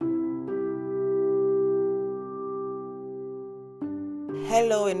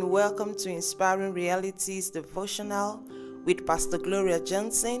Hello and welcome to Inspiring Realities Devotional with Pastor Gloria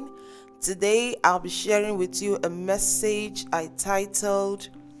Johnson. Today I'll be sharing with you a message I titled,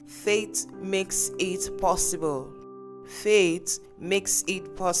 Faith Makes It Possible. Faith makes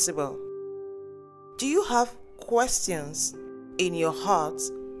it possible. Do you have questions in your heart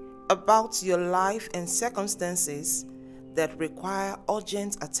about your life and circumstances that require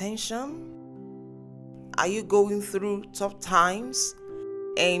urgent attention? Are you going through tough times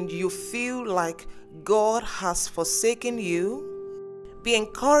and you feel like God has forsaken you? Be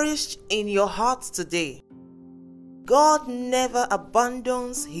encouraged in your heart today. God never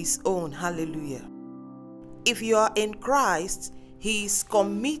abandons His own. Hallelujah. If you are in Christ, He is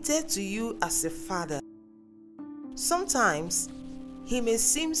committed to you as a father. Sometimes He may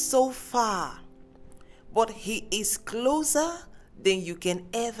seem so far, but He is closer than you can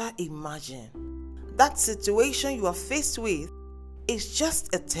ever imagine. That situation you are faced with is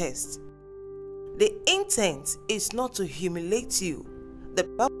just a test. The intent is not to humiliate you. The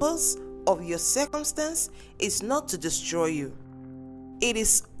purpose of your circumstance is not to destroy you. It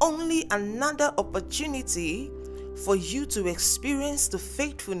is only another opportunity for you to experience the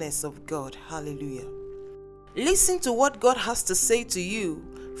faithfulness of God. Hallelujah. Listen to what God has to say to you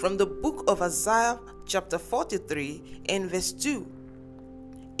from the book of Isaiah chapter 43 and verse 2.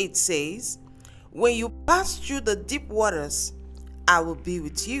 It says, "When you pass through the deep waters, I will be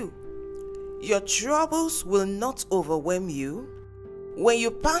with you. Your troubles will not overwhelm you. When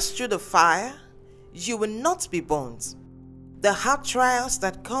you pass through the fire, you will not be burnt. The hard trials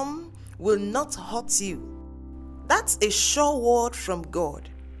that come will not hurt you." That's a sure word from God.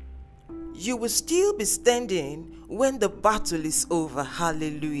 You will still be standing when the battle is over.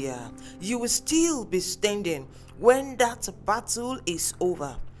 Hallelujah. You will still be standing when that battle is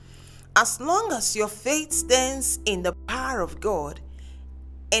over. As long as your faith stands in the power of God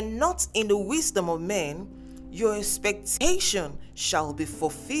and not in the wisdom of men, your expectation shall be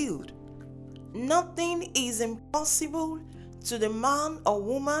fulfilled. Nothing is impossible to the man or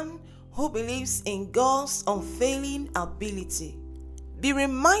woman who believes in God's unfailing ability. Be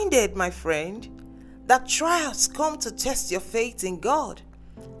reminded, my friend, that trials come to test your faith in God.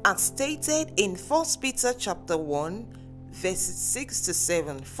 As stated in 1 Peter chapter 1, verses 6 to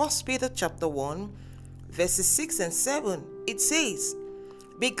 7. 1 Peter chapter 1, verses 6 and 7. It says,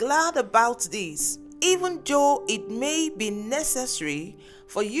 "Be glad about this, even though it may be necessary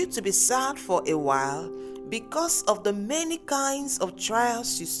for you to be sad for a while because of the many kinds of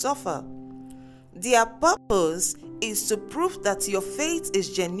trials you suffer. Their purpose is to prove that your faith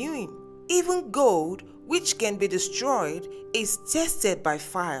is genuine. Even gold, which can be destroyed, is tested by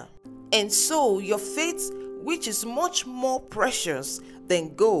fire. And so your faith, which is much more precious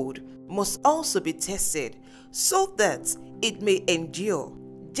than gold, must also be tested, so that it may endure.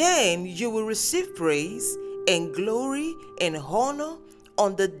 Then you will receive praise and glory and honor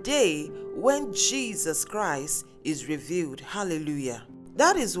on the day when Jesus Christ is revealed." Hallelujah.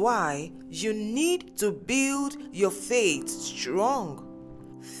 That is why you need to build your faith strong.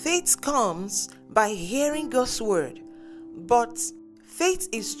 Faith comes by hearing God's word, but faith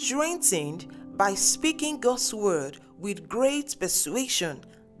is strengthened by speaking God's word with great persuasion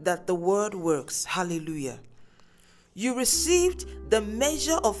that the word works. Hallelujah. You received the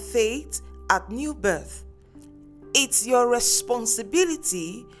measure of faith at new birth. It's your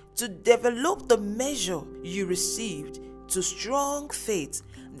responsibility to develop the measure you received to strong faith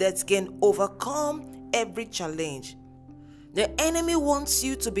that can overcome every challenge. The enemy wants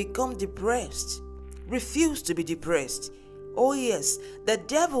you to become depressed. Refuse to be depressed. Oh yes, the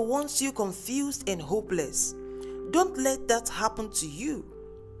devil wants you confused and hopeless. Don't let that happen to you.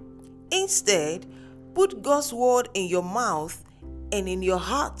 Instead, put God's word in your mouth and in your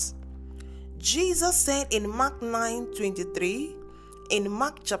heart. Jesus said in Mark 9:23, in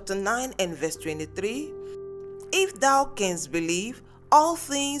Mark chapter 9 and verse 23, "If thou canst believe, all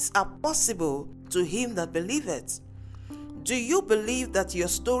things are possible to him that believeth." Do you believe that your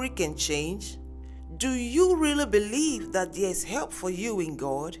story can change? Do you really believe that there is help for you in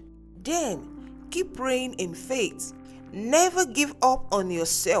God? Then keep praying in faith. Never give up on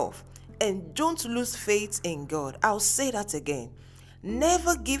yourself and don't lose faith in God. I'll say that again.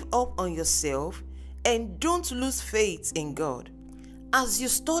 Never give up on yourself and don't lose faith in God. As you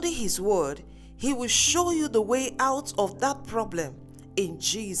study His word, He will show you the way out of that problem. In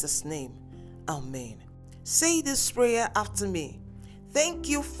Jesus' name, amen. Say this prayer after me. Thank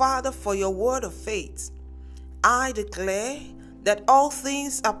you, Father, for your word of faith. I declare that all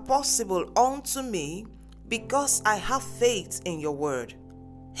things are possible unto me because I have faith in your word.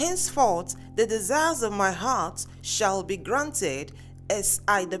 Henceforth, the desires of my heart shall be granted, as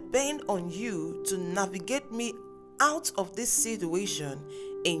I depend on you to navigate me out of this situation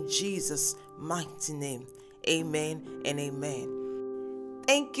in Jesus' mighty name. Amen and amen.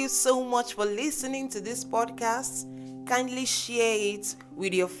 Thank you so much for listening to this podcast. Kindly share it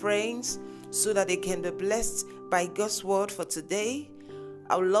with your friends so that they can be blessed by God's word for today.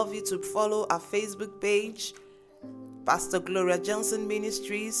 I would love you to follow our Facebook page, Pastor Gloria Johnson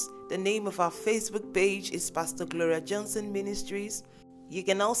Ministries. The name of our Facebook page is Pastor Gloria Johnson Ministries. You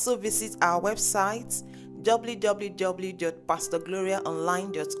can also visit our website,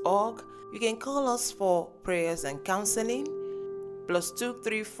 www.pastorgloriaonline.org. You can call us for prayers and counseling,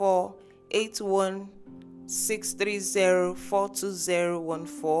 +234 81 630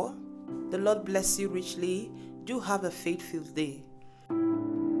 42014. The Lord bless you richly. Do have a faith-filled day.